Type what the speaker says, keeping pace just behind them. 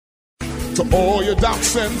to all your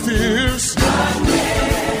doubts and fears.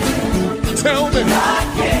 Tell me,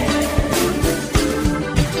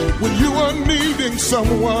 when you are needing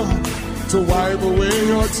someone to wipe away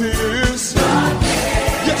your tears.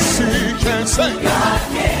 Yes, He can. Say,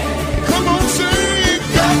 come on, say,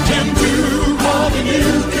 God can do more than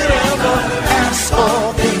you could ever ask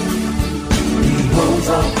or think. He holds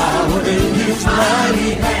all power in His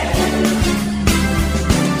mighty hand.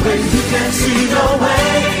 When you can't see no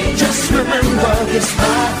way, just remember this,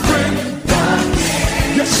 my friend. God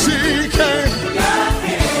can. Yes, He can.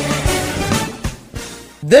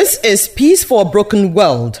 This is Peace for a Broken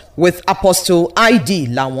World with Apostle I.D.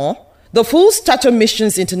 Lawon. The Full Stature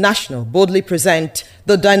Missions International boldly present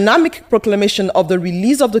the dynamic proclamation of the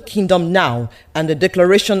release of the kingdom now and the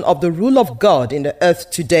declaration of the rule of God in the earth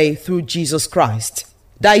today through Jesus Christ.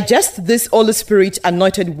 Digest this Holy Spirit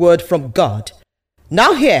anointed word from God.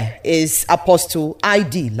 Now here is Apostle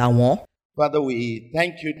I.D. Lawon. Father, we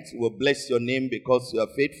thank you. We bless your name because you are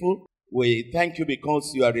faithful. We thank you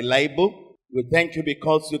because you are reliable. We thank you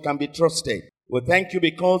because you can be trusted. We thank you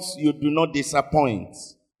because you do not disappoint.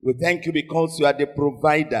 We thank you because you are the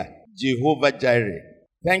provider, Jehovah Jireh.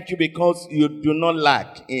 Thank you because you do not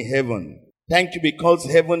lack in heaven. Thank you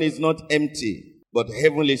because heaven is not empty, but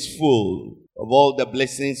heaven is full of all the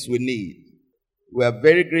blessings we need. We are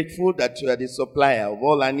very grateful that you are the supplier of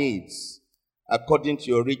all our needs, according to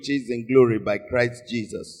your riches and glory by Christ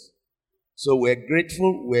Jesus. So we're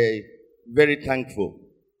grateful, we're very thankful.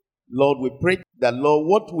 Lord, we pray that, Lord,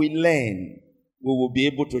 what we learn, we will be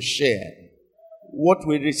able to share. What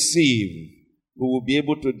we receive, we will be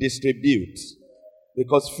able to distribute.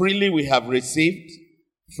 Because freely we have received,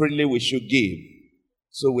 freely we should give.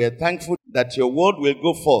 So we are thankful that your word will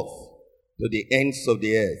go forth to the ends of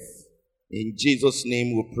the earth. In Jesus'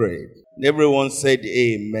 name we pray. And everyone said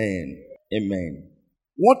amen. Amen.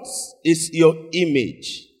 What is your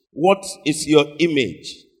image? What is your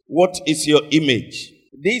image? What is your image?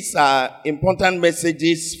 These are important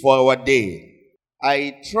messages for our day.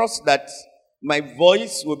 I trust that my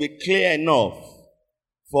voice will be clear enough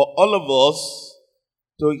for all of us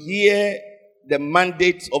to hear the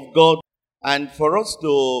mandate of God and for us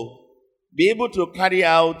to be able to carry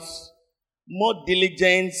out more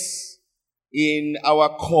diligence in our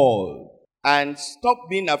call and stop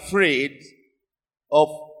being afraid of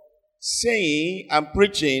saying and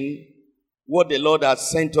preaching what the Lord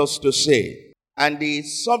has sent us to say. And the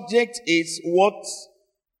subject is, what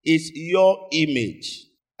is your image?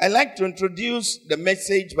 I like to introduce the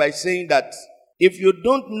message by saying that if you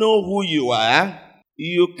don't know who you are,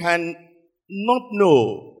 you can not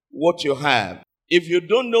know what you have. If you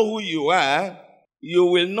don't know who you are, you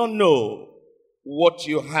will not know what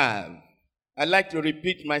you have. I like to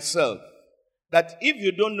repeat myself, that if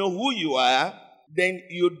you don't know who you are, then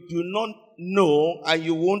you do not know and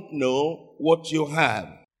you won't know what you have.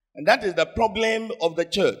 And that is the problem of the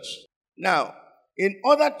church. Now, in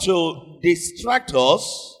order to distract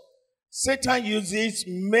us, Satan uses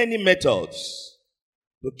many methods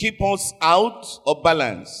to keep us out of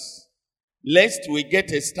balance, lest we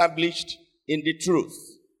get established in the truth.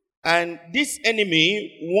 And this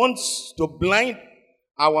enemy wants to blind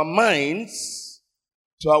our minds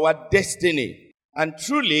to our destiny. And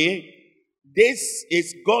truly, this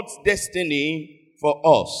is God's destiny for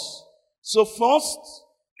us. So first,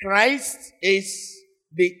 Christ is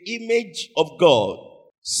the image of God.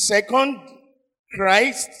 Second,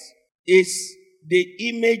 Christ is the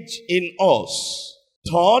image in us.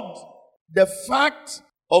 Third, the fact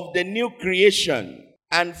of the new creation.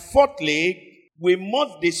 And fourthly, we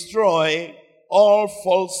must destroy all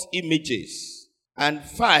false images. And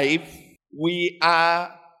 5, we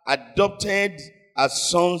are adopted as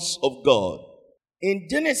sons of God. In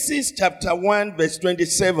Genesis chapter 1 verse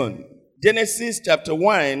 27, Genesis chapter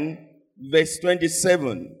 1 verse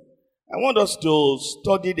 27, I want us to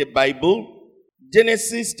study the Bible.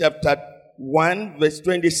 Genesis chapter 1 verse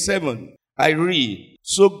 27, I read,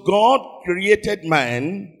 "So God created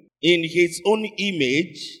man in his own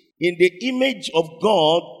image. In the image of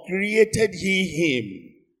God created he him.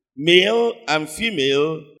 Male and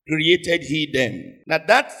female created he them." Now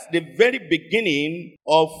that's the very beginning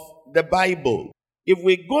of the Bible. If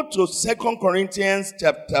we go to 2 Corinthians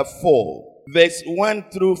chapter 4, verse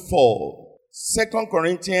 1 through 4. 2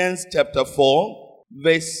 Corinthians chapter 4,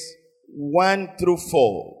 verse 1 through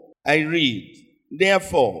 4. I read,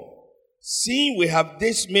 "Therefore, seeing we have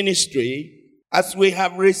this ministry, as we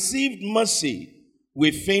have received mercy,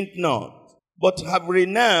 we faint not, but have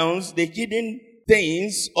renounced the hidden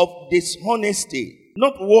things of dishonesty,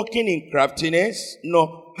 not walking in craftiness,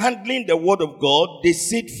 nor handling the word of God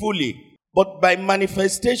deceitfully, but by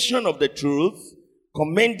manifestation of the truth,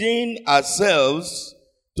 commending ourselves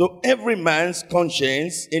to every man's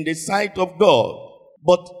conscience in the sight of God.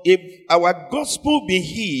 But if our gospel be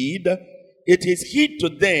hid, it is hid to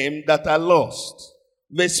them that are lost.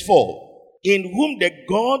 Verse 4, in whom the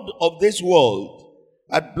God of this world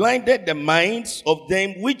hath blinded the minds of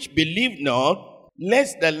them which believe not,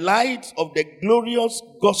 lest the light of the glorious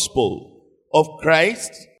gospel of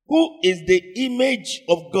Christ, who is the image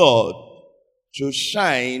of God, should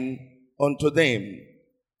shine unto them.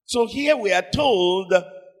 So here we are told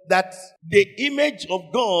that the image of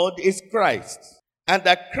God is Christ, and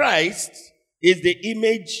that Christ is the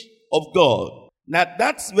image of God. Now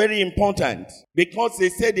that's very important, because they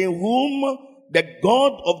said, in whom the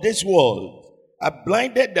God of this world hath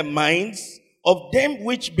blinded the minds of them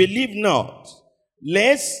which believe not,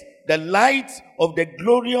 lest the light of the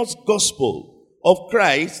glorious gospel of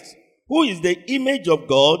Christ, who is the image of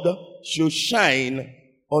God, should shine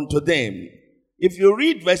unto them. If you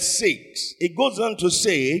read verse 6, it goes on to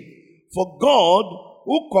say, for God,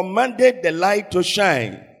 who commanded the light to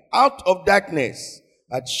shine out of darkness,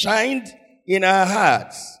 hath shined in our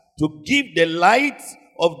hearts to give the light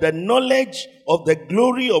of the knowledge of the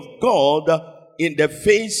glory of God in the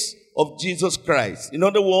face of Jesus Christ. In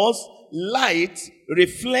other words, light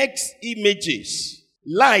reflects images.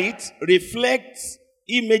 Light reflects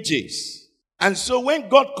images. And so when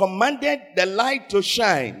God commanded the light to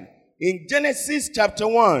shine in Genesis chapter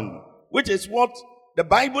 1, which is what the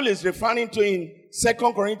Bible is referring to in 2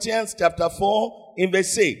 Corinthians chapter 4 in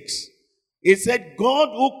verse 6, it said, God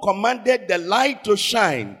who commanded the light to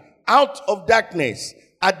shine out of darkness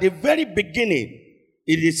at the very beginning,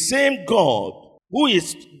 it is the same God who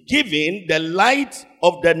is giving the light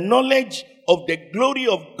of the knowledge of the glory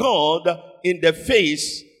of God in the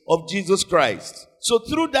face of Jesus Christ. So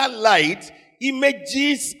through that light,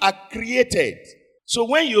 images are created. So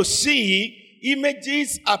when you see,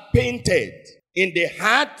 images are painted in the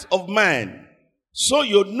heart of man, so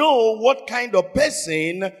you know what kind of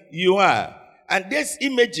person you are. And these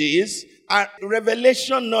images are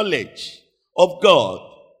revelation knowledge of God,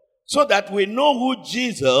 so that we know who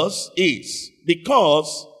Jesus is,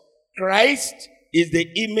 because Christ is the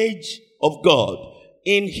image of God.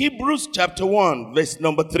 In Hebrews chapter 1, verse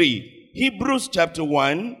number 3, Hebrews chapter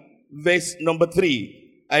 1, verse number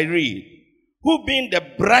 3, I read, who being the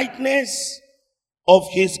brightness of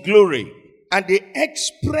his glory and the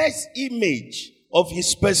express image of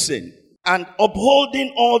his person, and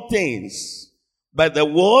upholding all things by the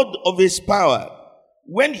word of his power,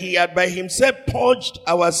 when he had by himself purged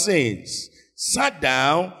our sins, sat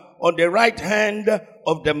down on the right hand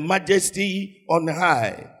of the majesty on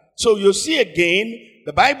high. So you see again,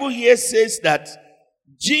 the Bible here says that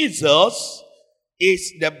Jesus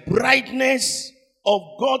is the brightness of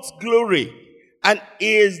God's glory and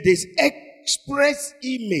is this express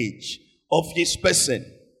image of his person.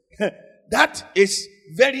 That is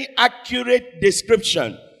very accurate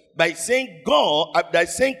description by saying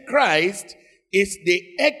Christ is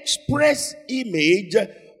the express image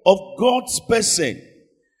of God's person,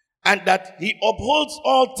 and that he upholds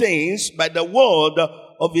all things by the word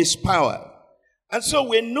of his power. And so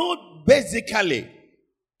we know basically,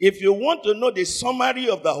 if you want to know the summary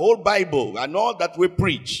of the whole Bible and all that we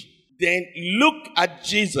preach, then look at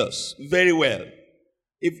Jesus very well.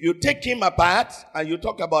 If you take him apart and you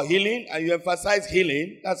talk about healing and you emphasize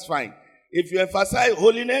healing, that's fine. If you emphasize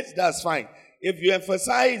holiness, that's fine. If you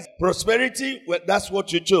emphasize prosperity, well, that's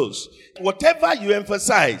what you chose. Whatever you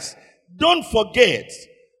emphasize, don't forget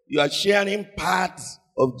you are sharing part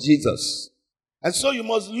of Jesus. And so you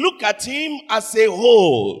must look at him as a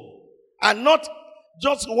whole and not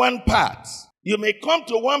just one part. You may come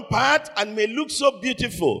to one part and may look so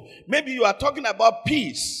beautiful. Maybe you are talking about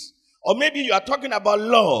peace, or maybe you are talking about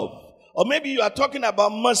love, or maybe you are talking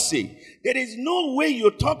about mercy. There is no way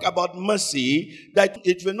you talk about mercy that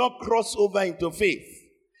it will not cross over into faith.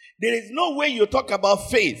 There is no way you talk about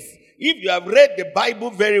faith, if you have read the Bible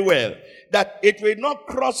very well, that it will not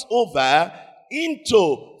cross over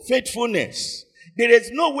into faithfulness. There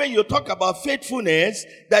is no way you talk about faithfulness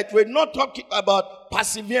that will not talk about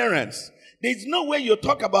perseverance. There is no way you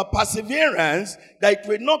talk about perseverance that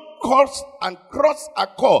will not cross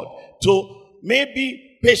accord to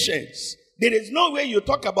maybe patience. There is no way you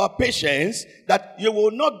talk about patience that you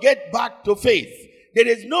will not get back to faith. There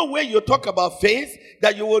is no way you talk about faith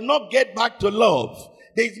that you will not get back to love.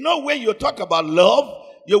 There is no way you talk about love,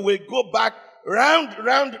 you will go back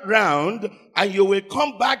round, and you will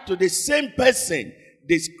come back to the same person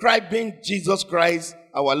describing Jesus Christ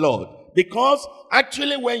our Lord. Because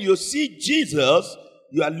actually when you see Jesus,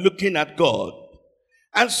 you are looking at God.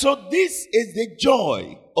 And so this is the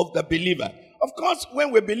joy of the believer. Of course,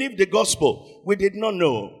 when we believed the gospel, we did not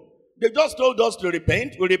know. They just told us to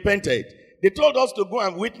repent, we repented. They told us to go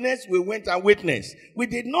and witness, we went and witnessed. We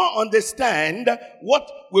did not understand what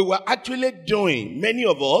we were actually doing, many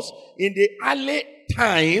of us, in the early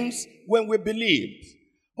times when we believed.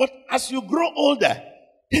 But as you grow older,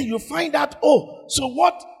 then you find out, oh, so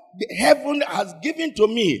what the heaven has given to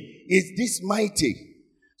me is this mighty.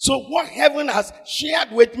 So what heaven has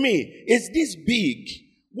shared with me is this big.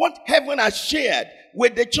 What heaven has shared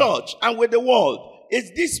with the church and with the world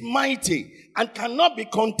is this mighty and cannot be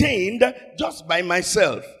contained just by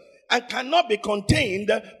myself and cannot be contained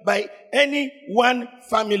by any one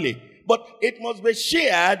family. But it must be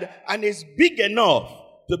shared and is big enough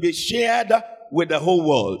to be shared with the whole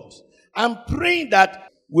world. I'm praying that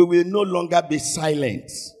we will no longer be silent.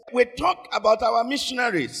 We talk about our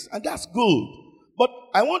missionaries, and that's good. But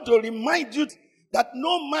I want to remind you that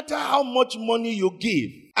no matter how much money you give,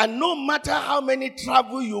 and no matter how many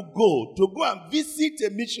travel you go to go and visit a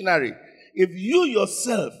missionary, if you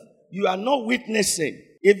yourself, you are not witnessing,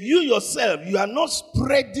 if you yourself, you are not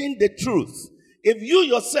spreading the truth, if you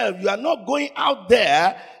yourself, you are not going out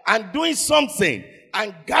there and doing something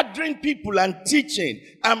and gathering people and teaching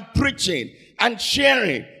and preaching and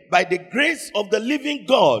sharing by the grace of the living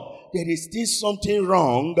God, there is still something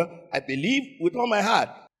wrong, I believe with all my heart.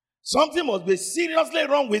 Something must be seriously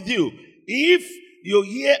wrong with you if you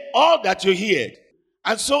hear all that you hear.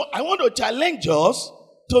 And so I want to challenge us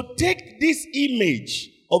to take this image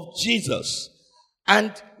of Jesus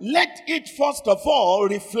and let it first of all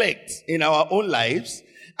reflect in our own lives,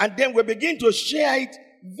 and then we begin to share it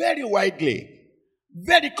very widely,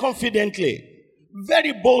 very confidently,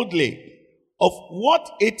 very boldly of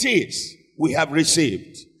what it is we have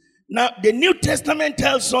received. Now, the New Testament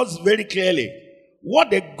tells us very clearly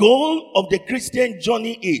what the goal of the Christian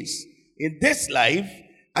journey is in this life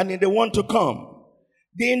and in the one to come.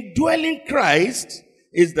 The indwelling Christ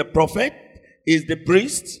is the prophet, is the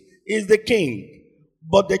priest, is the king.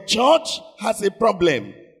 But the church has a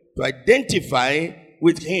problem to identify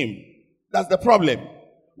with him. That's the problem.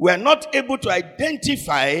 We are not able to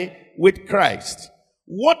identify with Christ.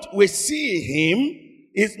 What we see in him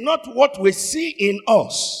is not what we see in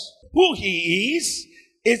us. Who he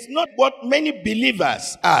is not what many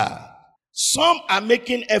believers are. Some are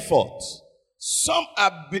making efforts. Some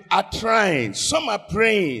are trying. Some are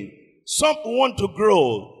praying. Some want to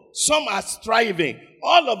grow. Some are striving.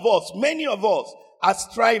 All of us, many of us are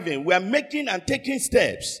striving. We are making and taking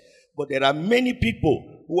steps. But there are many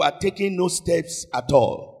people who are taking no steps at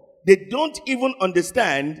all. They don't even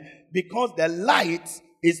understand because the light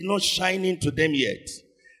is not shining to them yet.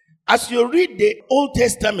 As you read the Old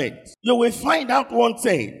Testament, you will find out one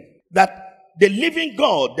thing, that the living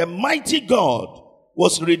God, the mighty God,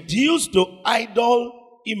 was reduced to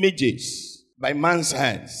idol images by man's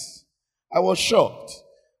hands. I was shocked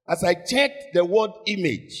as I checked the word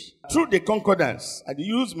image through the concordance. I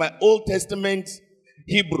used my Old Testament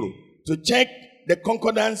Hebrew to check the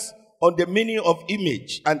concordance on the meaning of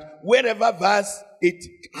image, and wherever verse it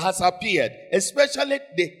has appeared, especially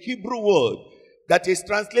the Hebrew word that is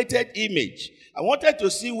translated image. I wanted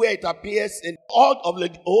to see where it appears in all of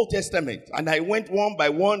the Old Testament. And I went one by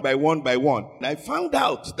one. And I found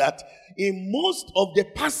out that in most of the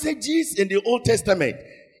passages in the Old Testament,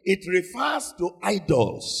 it refers to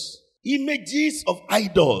idols, images of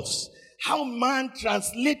idols. How man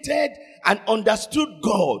translated and understood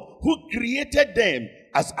God who created them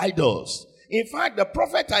as idols. In fact, the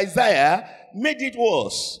prophet Isaiah made it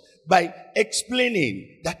worse by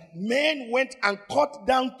explaining that men went and cut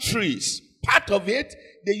down trees. Part of it,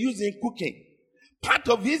 they use in cooking. Part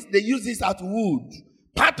of it, they use it as wood.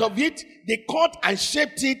 Part of it, they cut and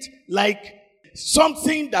shaped it like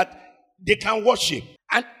something that they can worship.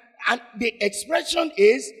 And the expression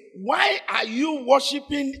is, why are you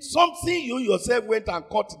worshiping something you yourself went and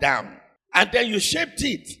cut down? And then you shaped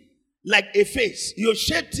it like a face. You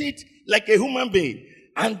shaped it like a human being.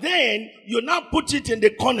 And then you now put it in the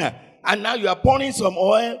corner, and now you are pouring some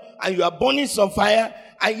oil and you are burning some fire,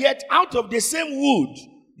 and yet out of the same wood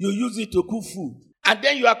you use it to cook food, and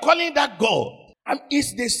then you are calling that God. And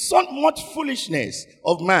it's the so much foolishness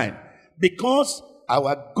of man, because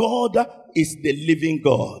our God is the living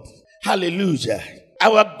God. Hallelujah.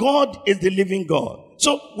 Our God is the living God.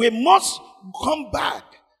 So we must come back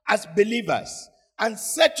as believers and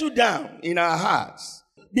settle down in our hearts.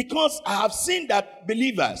 Because I have seen that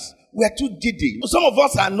believers, we are too giddy. Some of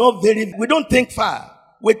us are not we don't think far.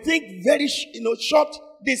 We think very, short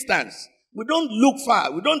distance. We don't look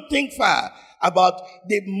far. We don't think far about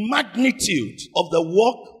the magnitude of the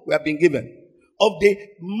work we have been given. of the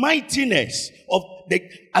mightiness of the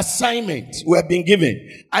assignment we have been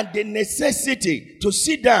given and the necessity to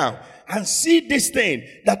sit down and see this thing,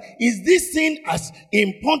 that is this thing as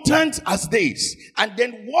important as this? And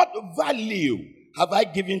then what value have I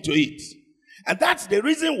given to it? And that's the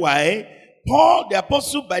reason why Paul, the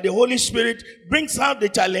apostle by the Holy Spirit, brings out the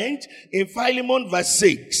challenge in Philemon verse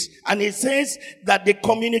 6. And he says that the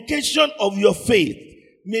communication of your faith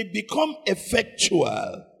may become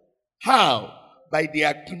effectual. How? By the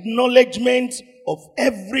acknowledgement of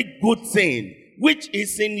every good thing which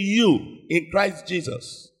is in you in Christ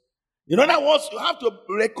Jesus. In other words, you have to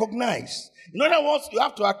recognize. In other words, you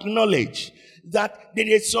have to acknowledge that there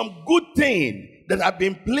is some good thing that have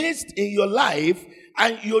been placed in your life,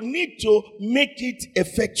 and you need to make it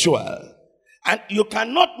effectual. And you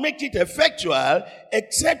cannot make it effectual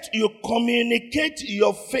except you communicate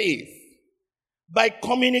your faith. By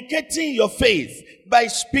communicating your faith, by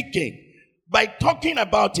speaking, by talking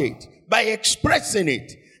about it, by expressing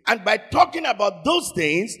it, and by talking about those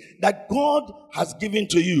things that God has given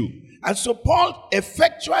to you. And so Paul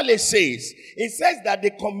effectually says, he says that the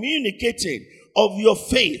communicating of your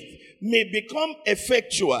faith may become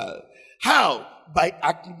effectual. How? By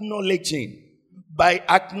acknowledging, by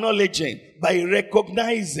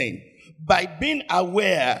recognizing, by being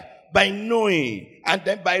aware, by knowing, and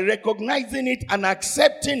then by recognizing it and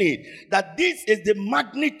accepting it, that this is the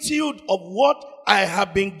magnitude of what I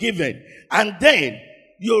have been given. And then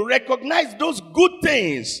you recognize those good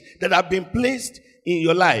things that have been placed in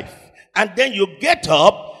your life. And then you get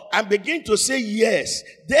up and begin to say, yes,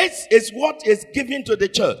 this is what is given to the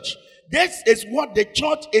church. This is what the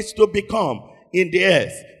church is to become in the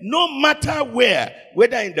earth. No matter where,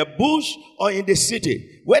 whether in the bush or in the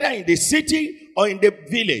city, whether in the city or in the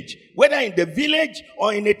village, whether in the village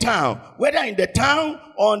or in the town, whether in the town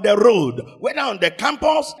or on the road, whether on the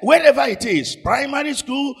campus, wherever it is, primary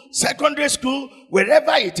school, secondary school,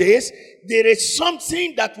 wherever it is, there is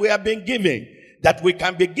something that we have been given that we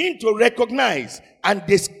can begin to recognize and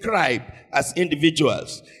describe as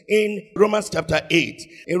individuals. In Romans chapter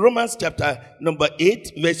 8, in Romans chapter number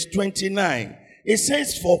 8, verse 29, it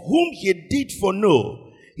says, for whom he did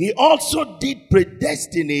foreknow, he also did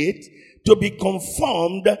predestinate to be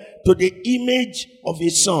conformed to the image of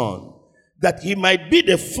his Son, that he might be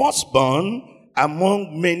the firstborn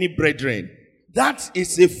among many brethren. That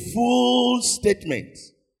is a full statement.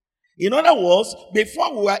 In other words,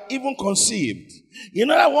 before we were even conceived, in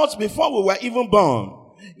other words, before we were even born,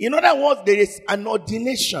 in other words, there is an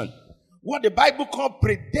ordination. What the Bible calls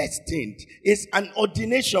predestined is an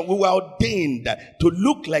ordination. We were ordained to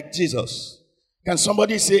look like Jesus. Can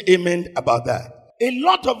somebody say amen about that? A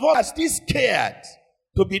lot of us are still scared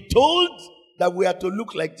to be told that we are to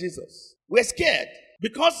look like Jesus. We're scared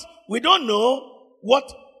because we don't know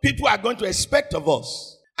what people are going to expect of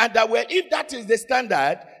us. And that, well, if that is the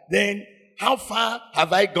standard, then how far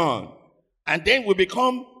have I gone? And then we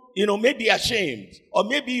become, maybe ashamed. Or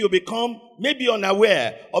maybe you become, maybe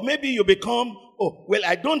unaware. Or maybe you become,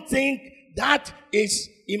 I don't think that is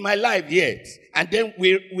in my life yet. And then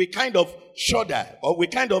we kind of shudder. Or we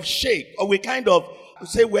kind of shake. Or we kind of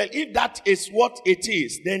say, well, if that is what it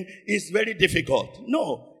is, then it's very difficult.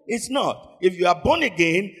 No, it's not. If you are born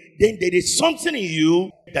again, then there is something in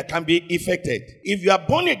you that can be effected. If you are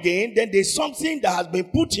born again, then there's something that has been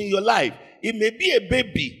put in your life. It may be a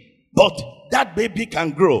baby, but that baby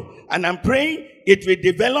can grow. And I'm praying it will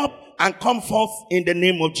develop and come forth in the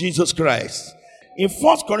name of Jesus Christ. In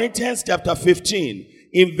 1 Corinthians chapter 15,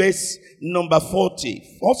 in verse number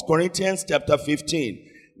 40. 1 Corinthians chapter 15,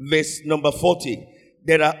 verse number 40.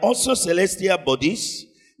 There are also celestial bodies.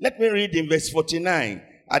 Let me read in verse 49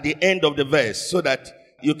 at the end of the verse so that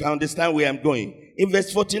you can understand where I'm going. In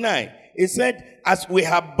verse 49, it said, as we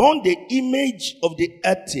have borne the image of the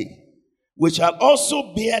earthly, we shall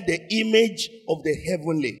also bear the image of the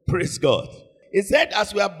heavenly. Praise God. It said,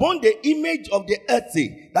 as we have borne the image of the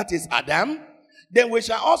earthly, that is Adam, then we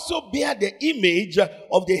shall also bear the image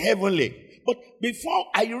of the heavenly. But before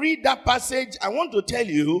I read that passage, I want to tell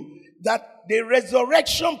you that the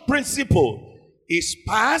resurrection principle is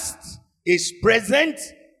past, is present,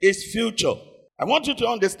 is future. I want you to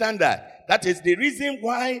understand that. That is the reason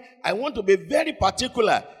why I want to be very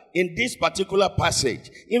particular in this particular passage.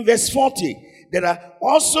 In verse 40, there are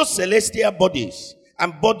also celestial bodies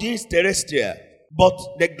and bodies terrestrial. But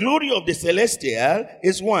the glory of the celestial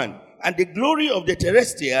is one, and the glory of the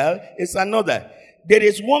terrestrial is another. There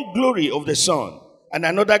is one glory of the sun, and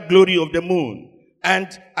another glory of the moon, and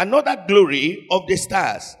another glory of the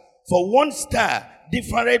stars. For one star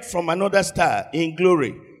differeth from another star in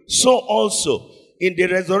glory. So also in the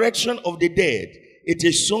resurrection of the dead, It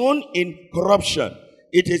is sown in corruption.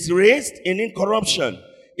 It is raised in incorruption.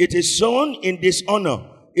 It is sown in dishonor.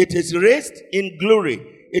 It is raised in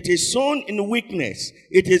glory. It is sown in weakness.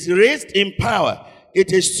 It is raised in power.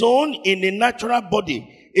 It is sown in a natural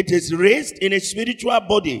body. It is raised in a spiritual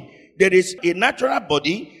body. There is a natural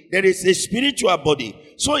body. There is a spiritual body.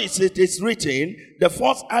 So it is written, the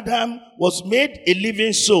first Adam was made a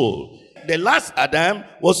living soul. The last Adam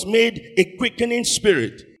was made a quickening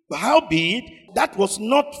spirit. Howbeit, that was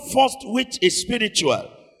not first which is spiritual,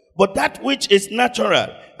 but that which is natural,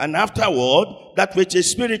 and afterward, that which is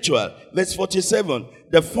spiritual. Verse 47,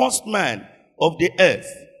 the first man of the earth,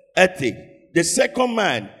 earthy. The second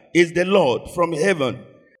man is the Lord from heaven.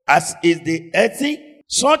 As is the earthy,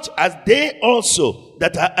 such as they also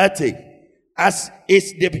that are earthy. As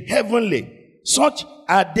is the heavenly, such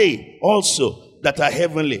are they also that are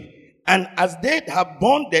heavenly. And as they have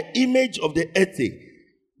borne the image of the earthy,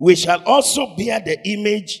 we shall also bear the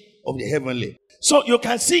image of the heavenly. So you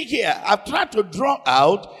can see here, I've tried to draw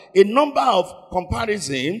out a number of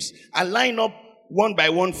comparisons and line up one by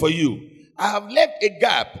one for you. I have left a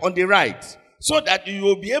gap on the right so that you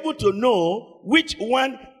will be able to know which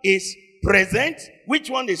one is present, which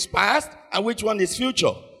one is past, and which one is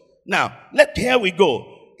future. Now, here we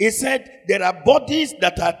go. He said there are bodies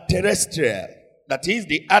that are terrestrial, that is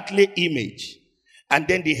the earthly image, and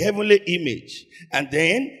then the heavenly image. And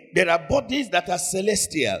then there are bodies that are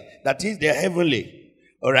celestial, that is the heavenly.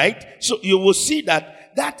 All right? So you will see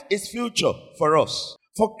that is future for us.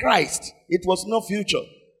 For Christ, it was no future,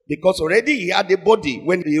 because already he had a body.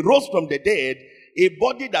 When he rose from the dead, a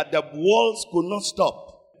body that the walls could not stop.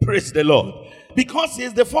 Praise the Lord. Because he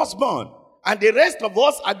is the firstborn, and the rest of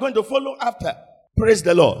us are going to follow after. Praise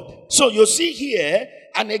the Lord. So you see here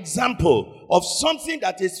an example of something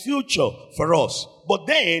that is future for us. But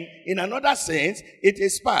then, in another sense, it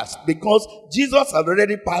is past, because Jesus had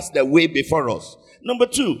already passed the way before us. Number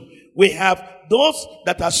two, we have those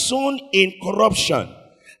that are sown in corruption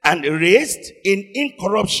and raised in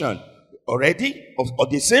incorruption. Already, of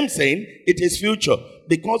the same saying, it is future,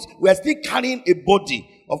 because we are still carrying a body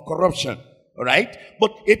of corruption. All right?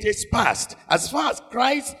 But it is past. As far as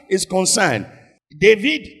Christ is concerned,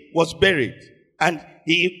 David was buried and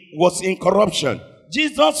he was in corruption.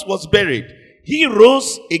 Jesus was buried. He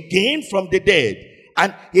rose again from the dead,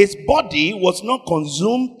 and his body was not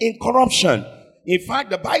consumed in corruption. In fact,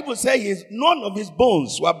 the Bible says none of his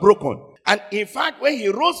bones were broken. And in fact, when he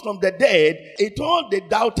rose from the dead, he told the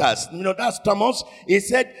doubters, that's Thomas, he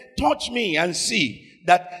said, touch me and see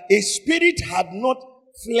that a spirit had not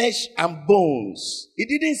flesh and bones. He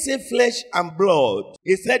didn't say flesh and blood.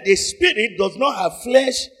 He said the spirit does not have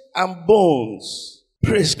flesh and bones.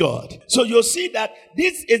 Praise God. So you'll see that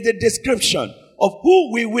this is the description of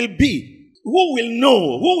who we will be, who will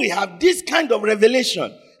know, who will have this kind of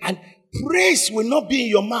revelation. And praise will not be in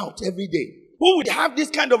your mouth every day. Who will have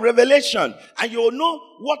this kind of revelation, and you will know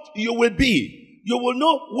what you will be. You will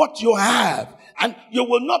know what you have, and you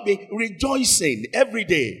will not be rejoicing every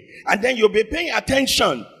day. And then you'll be paying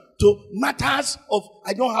attention to matters of,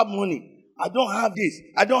 I don't have money, I don't have this,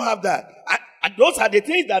 I don't have that. And those are the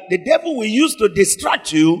things that the devil will use to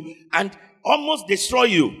distract you and almost destroy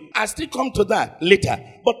you. I'll still come to that later.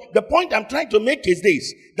 But the point I'm trying to make is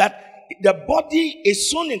this, that the body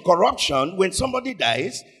is sown in corruption when somebody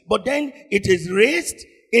dies, but then it is raised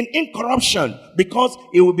in incorruption because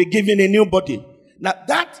it will be given a new body. Now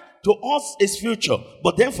that to us is future,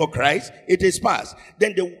 but then for Christ it is past.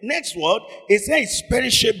 Then the next word, it says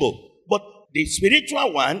perishable, but the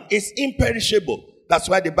spiritual one is imperishable. That's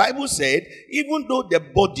why the Bible said, even though the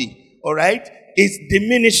body, all right, is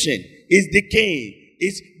diminishing, is decaying,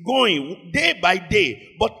 is going day by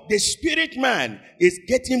day, but the spirit man is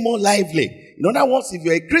getting more lively. In other words, if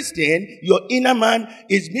you're a Christian, your inner man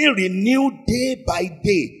is being renewed day by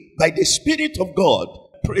day by the Spirit of God.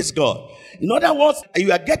 Praise God. In other words,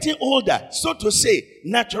 you are getting older, so to say,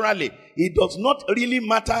 naturally. It does not really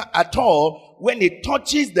matter at all when it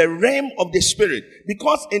touches the realm of the Spirit,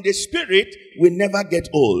 because in the Spirit, we never get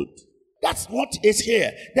old. That's what is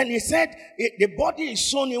here. Then he said, the body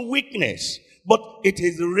is sown in weakness, but it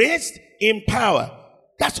is raised in power.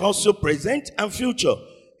 That's also present and future.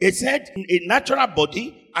 It said a natural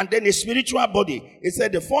body and then a spiritual body. It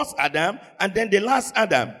said the first Adam and then the last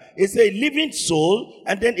Adam. It's a living soul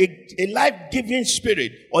and then a life-giving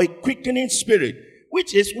spirit or a quickening spirit,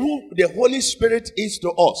 which is who the Holy Spirit is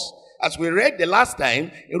to us. As we read the last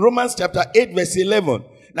time in Romans chapter 8 verse 11.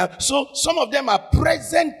 Now, so some of them are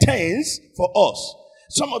present tense for us.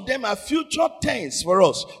 Some of them are future tense for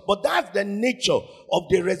us. But that's the nature of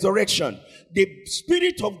the resurrection. the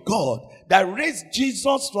Spirit of God that raised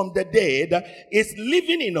Jesus from the dead is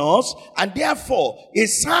living in us, and therefore it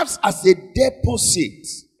serves as a deposit.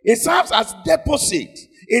 It serves as deposit.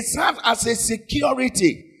 It serves as a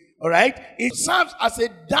security. All right? It serves as a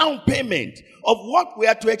down payment of what we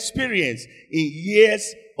are to experience in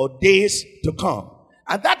years or days to come.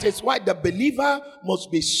 And that is why the believer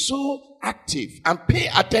must be so active and pay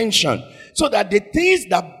attention, so that the things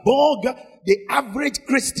that bog the average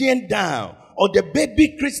Christian down or the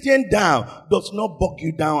baby Christian down does not bog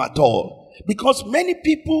you down at all. Because many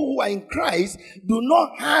people who are in Christ do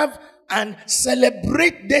not have and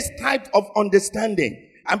celebrate this type of understanding.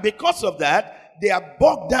 And because of that, they are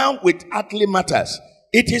bogged down with earthly matters.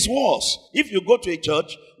 It is worse if you go to a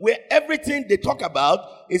church where everything they talk about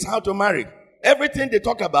is how to marry. Everything they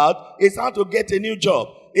talk about is how to get a new job.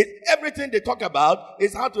 Everything they talk about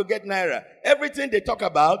is how to get naira. Everything they talk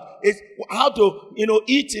about is how to,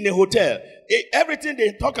 eat in a hotel. Everything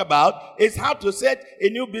they talk about is how to set a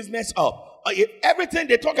new business up. Everything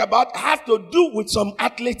they talk about has to do with some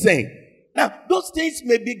earthly thing. Now, those things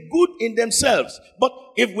may be good in themselves, but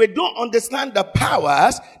if we don't understand the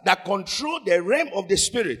powers that control the realm of the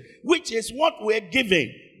spirit, which is what we're given,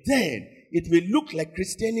 then it will look like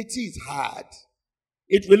Christianity is hard.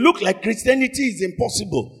 It will look like Christianity is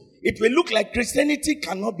impossible. It will look like Christianity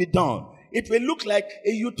cannot be done. It will look like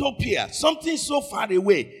a utopia, something so far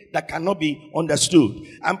away that cannot be understood.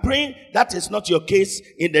 I'm praying that is not your case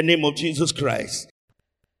in the name of Jesus Christ.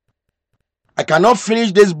 I cannot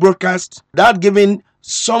finish this broadcast without giving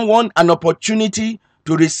someone an opportunity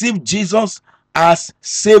to receive Jesus as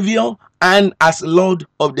Savior and as Lord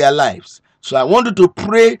of their lives. So I want you to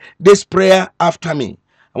pray this prayer after me.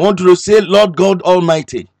 I want you to say, Lord God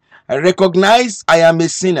Almighty, I recognize I am a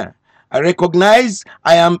sinner. I recognize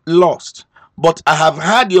I am lost. But I have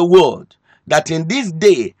heard your word that in this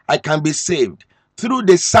day I can be saved through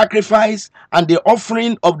the sacrifice and the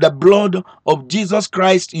offering of the blood of Jesus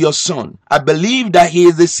Christ, your Son. I believe that he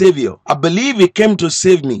is the Savior. I believe he came to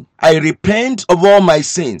save me. I repent of all my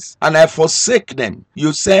sins and I forsake them.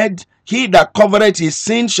 You said, he that covereth his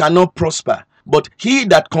sin shall not prosper, but he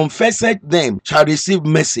that confesseth them shall receive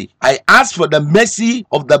mercy. I ask for the mercy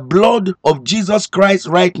of the blood of Jesus Christ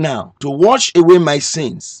right now to wash away my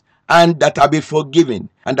sins, and that I be forgiven,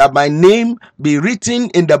 and that my name be written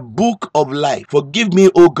in the book of life. Forgive me,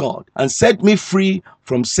 O God, and set me free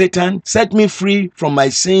from Satan. Set me free from my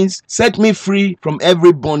sins. Set me free from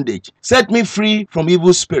every bondage. Set me free from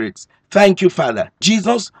evil spirits. Thank you, Father.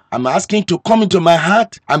 Jesus, I'm asking to come into my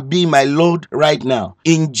heart and be my Lord right now.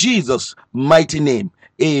 In Jesus' mighty name,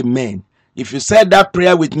 amen. If you said that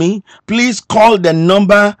prayer with me, please call the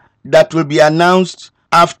number that will be announced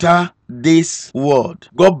after this word.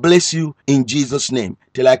 God bless you in Jesus' name.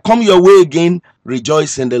 Till I come your way again,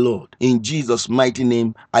 rejoice in the Lord. In Jesus' mighty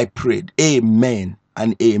name, I prayed. Amen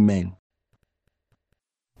and amen.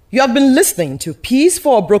 You have been listening to Peace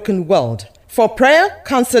for a Broken World. For prayer,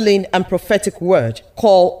 counseling, and prophetic word,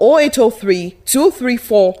 call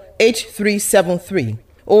 0803-234-8373,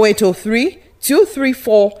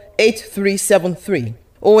 0803-234-8373,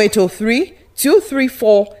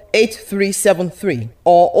 0803-234-8373,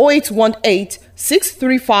 or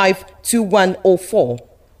 0818-635-2104,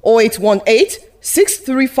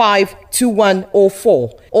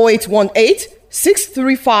 0818-635-2104,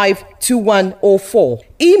 0818-635-2104.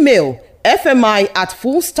 Email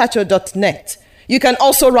fmi@fullstature.net. You can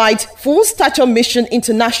also write Full Stature Mission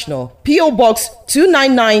International, P.O. Box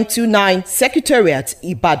 29929, Secretariat,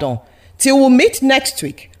 Ibadan. Till we meet next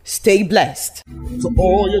week, stay blessed. To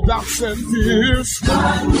all your doubts and fears,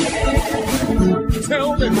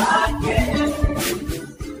 tell me.